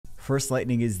First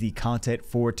lightning is the content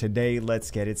for today.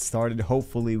 Let's get it started.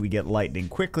 Hopefully we get lightning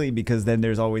quickly, because then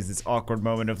there's always this awkward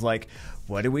moment of like,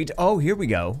 what do we do? Oh, here we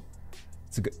go.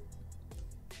 It's a good...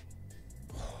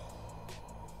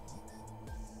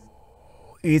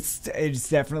 It's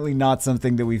definitely not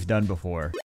something that we've done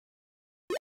before.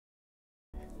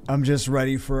 I'm just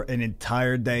ready for an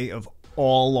entire day of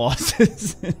all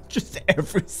losses. Just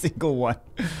every single one.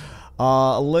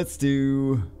 Let's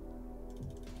do...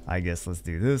 I guess let's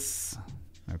do this.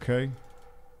 Okay.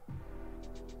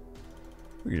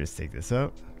 We can just take this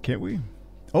out, can't we?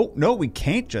 Oh, no, we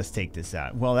can't just take this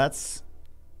out. Well, that's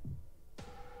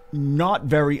not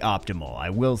very optimal,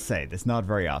 I will say. That's not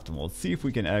very optimal. Let's see if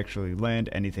we can actually land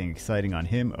anything exciting on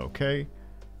him. Okay.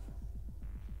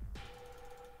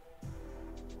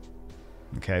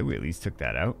 Okay, we at least took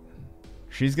that out.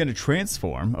 She's going to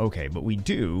transform. Okay, but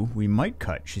we might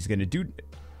cut. She's going to do...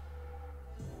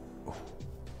 Oh.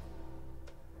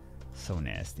 So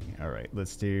nasty. All right,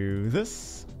 let's do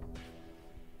this.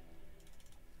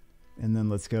 And then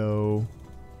let's go...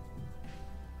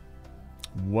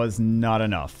 Was not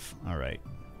enough. All right,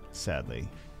 sadly.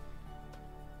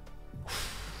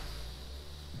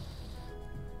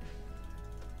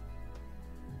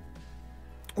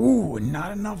 Ooh,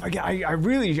 not enough. I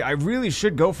really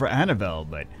should go for Annabelle,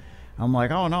 but I'm like,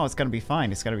 oh no, it's gonna be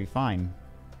fine. It's gonna be fine.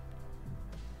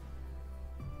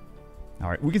 All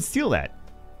right, we can steal that.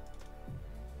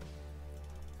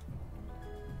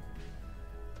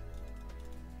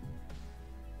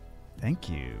 Thank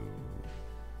you.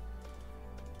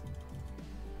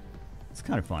 It's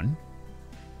kind of fun.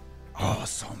 Oh,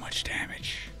 so much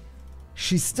damage.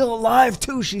 She's still alive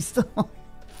too. She's still.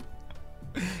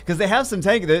 Because they have some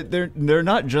tank. They're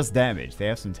not just damage. They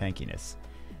have some tankiness.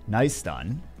 Nice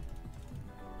stun.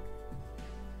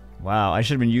 Wow, I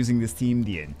should have been using this team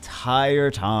the entire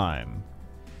time.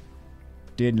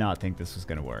 Did not think this was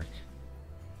gonna work.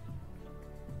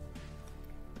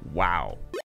 Wow.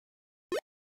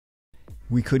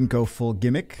 We couldn't go full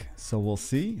gimmick, so we'll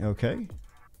see. Okay.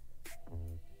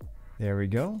 There we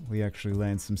go. We actually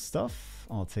land some stuff.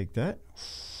 I'll take that.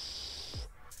 This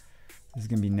is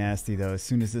going to be nasty, though, as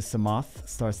soon as this Samoth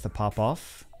starts to pop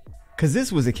off. Because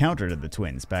this was a counter to the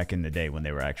twins back in the day when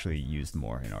they were actually used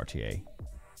more in RTA.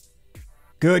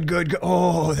 Good, good, good.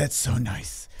 Oh, that's so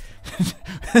nice.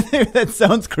 That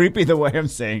sounds creepy the way I'm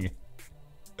saying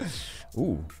it.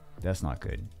 Ooh, that's not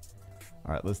good.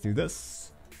 All right, let's do this.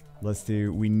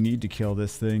 We need to kill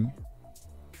this thing.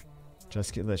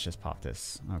 Let's just pop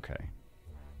this. Okay.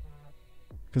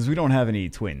 Because we don't have any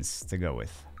twins to go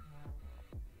with.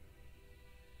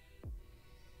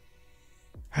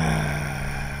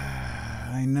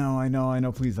 I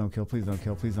know. Please don't kill. Please don't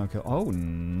kill. Please don't kill. Oh,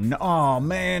 no. Oh,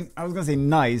 man. I was going to say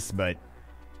nice, but...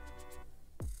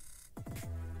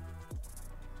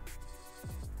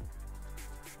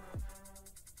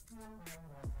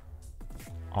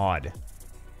 Odd.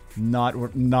 Not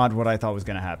what I thought was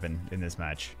going to happen in this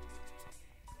match.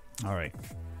 All right.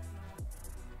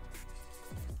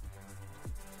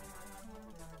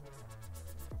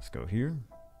 Let's go here.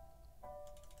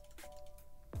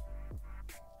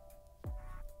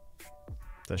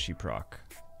 Does she proc?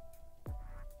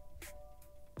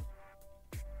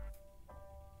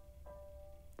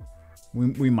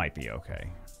 We might be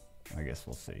okay. I guess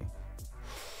we'll see.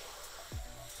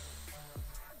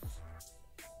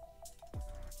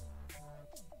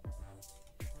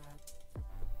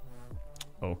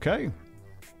 Okay.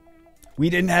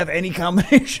 We didn't have any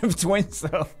combination of twins,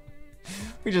 though.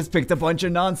 We just picked a bunch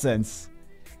of nonsense.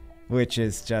 Which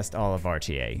is just all of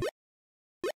RTA.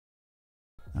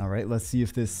 Alright, let's see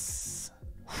if this...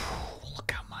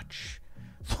 Look how much.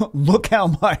 Look how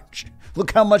much.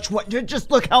 Look how much what?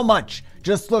 Just look how much.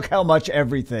 Just look how much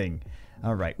everything.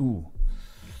 Alright, ooh.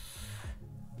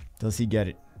 Does he get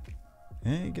it?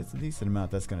 He gets a decent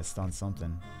amount. That's going to stun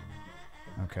something.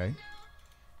 Okay.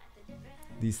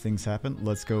 These things happen.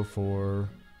 Let's go for...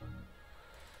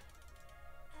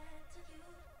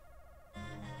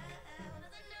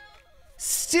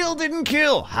 Still didn't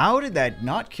kill! How did that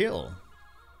not kill?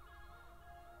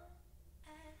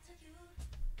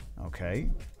 Okay.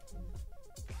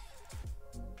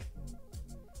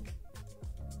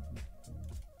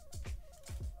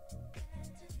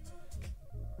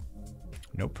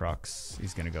 No procs.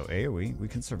 He's gonna go AoE. We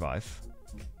can survive.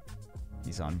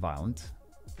 He's on violent.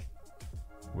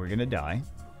 We're gonna die.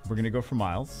 We're gonna go for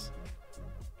Miles.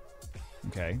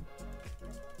 Okay.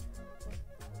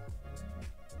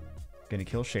 Gonna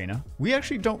kill Shayna. We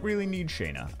actually don't really need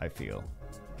Shayna, I feel.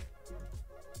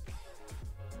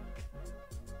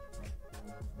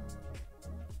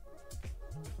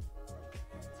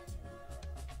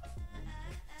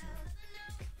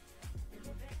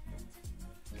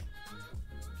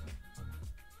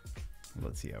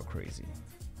 Let's see how crazy.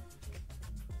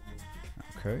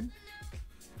 Okay.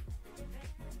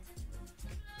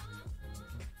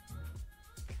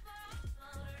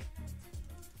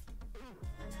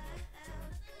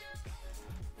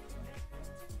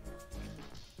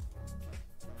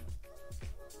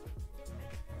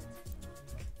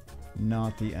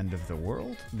 Not the end of the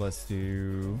world. Let's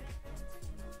do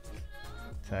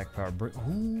attack power break.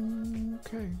 Ooh,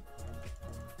 okay.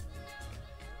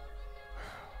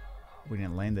 We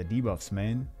didn't land the debuffs,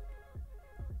 man.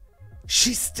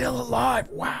 She's still alive.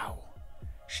 Wow.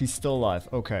 She's still alive.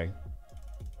 Okay.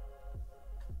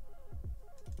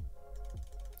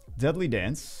 Deadly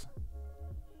Dance.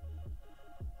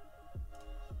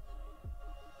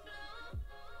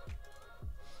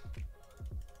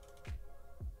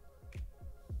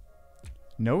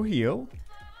 No heal.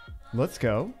 Let's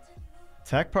go.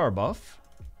 Attack power buff.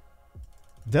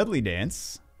 Deadly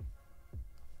Dance.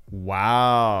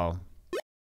 Wow.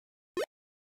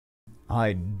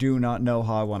 I do not know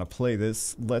how I want to play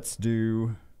this. Let's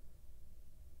do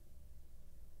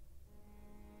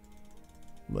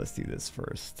this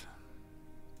first.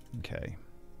 Okay.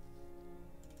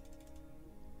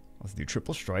 Let's do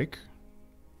triple strike.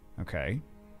 Okay.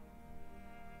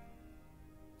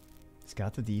 It's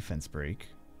got the defense break.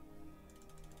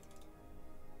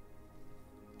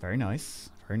 Very nice.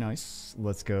 Very nice.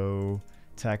 Let's go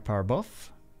attack power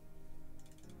buff.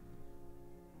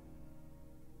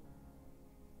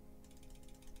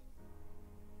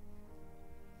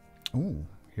 Ooh,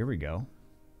 here we go.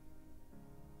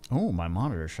 Oh, my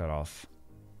monitor shut off.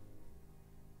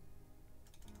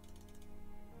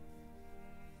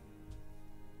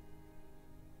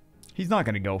 He's not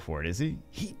going to go for it, is he?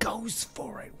 He goes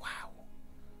for it. Wow.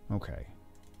 Okay.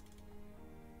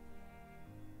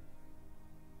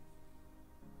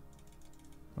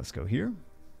 Let's go here.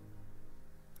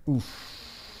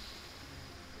 Oof.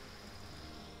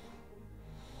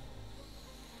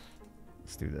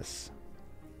 Let's do this.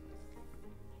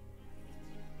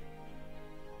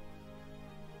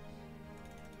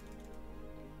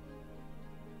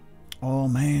 Oh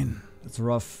man, that's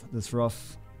rough. That's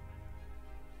rough.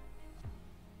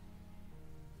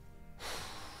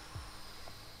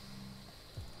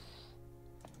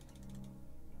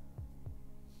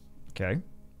 Okay.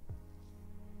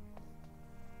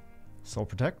 Soul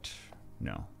Protect?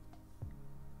 No.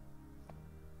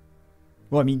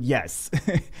 Well, I mean, yes.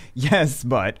 Yes,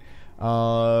 but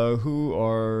who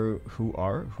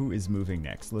is moving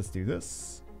next? Let's do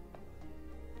this.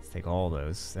 Let's take all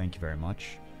those. Thank you very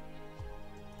much.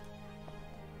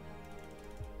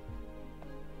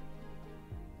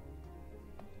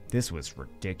 This was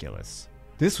ridiculous.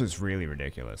 This was really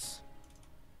ridiculous.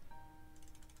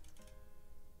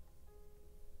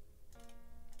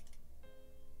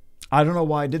 I don't know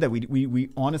why I did that. We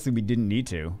honestly, we didn't need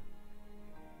to.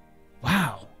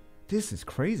 Wow. This is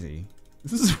crazy.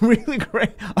 This is really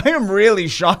great. I am really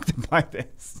shocked by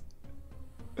this.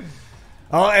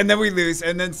 Oh, and then we lose.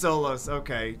 And then solos.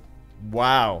 Okay.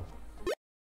 Wow.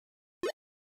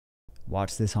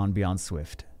 Watch this Han be on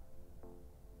Swift.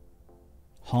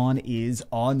 Han is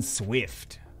on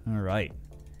Swift. All right.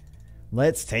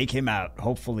 Let's take him out.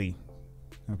 Hopefully.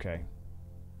 Okay.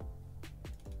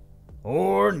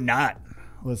 Or not.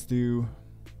 Let's do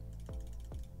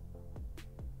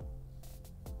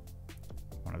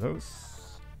one of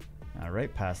those. All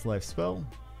right. Past life spell.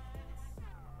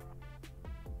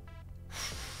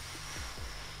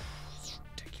 It's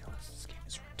ridiculous. This game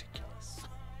is ridiculous.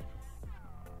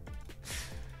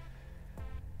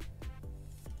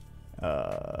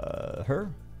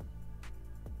 Her.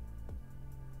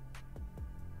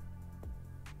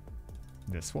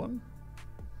 This one.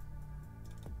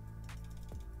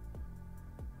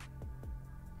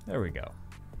 There we go.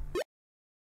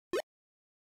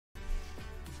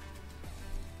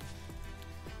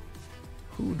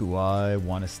 Who do I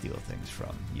want to steal things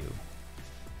from? You.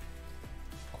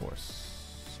 Of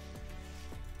course.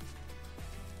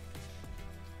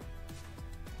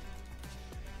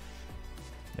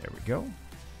 There we go.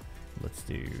 Let's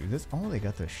do this. Oh, they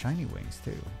got the shiny wings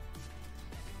too.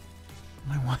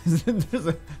 Why is it?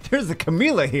 There's a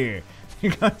Camila here.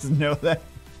 You guys know that?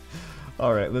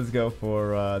 All right, let's go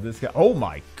for this guy. Oh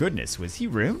my goodness, was he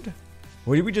ruined?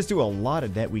 Or did we just do a lot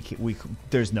of that?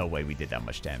 There's no way we did that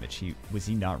much damage. Was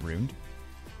he not ruined?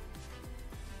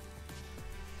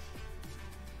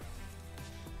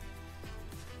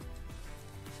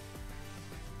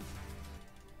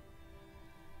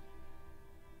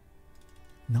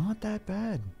 Not that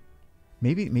bad.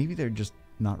 Maybe they're just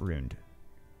not ruined.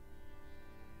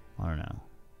 I don't know.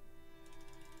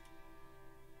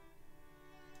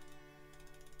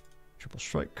 Triple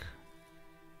strike.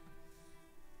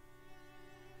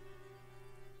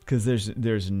 Because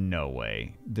there's no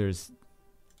way.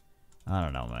 I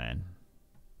don't know, man.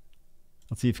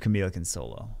 Let's see if Camille can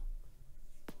solo.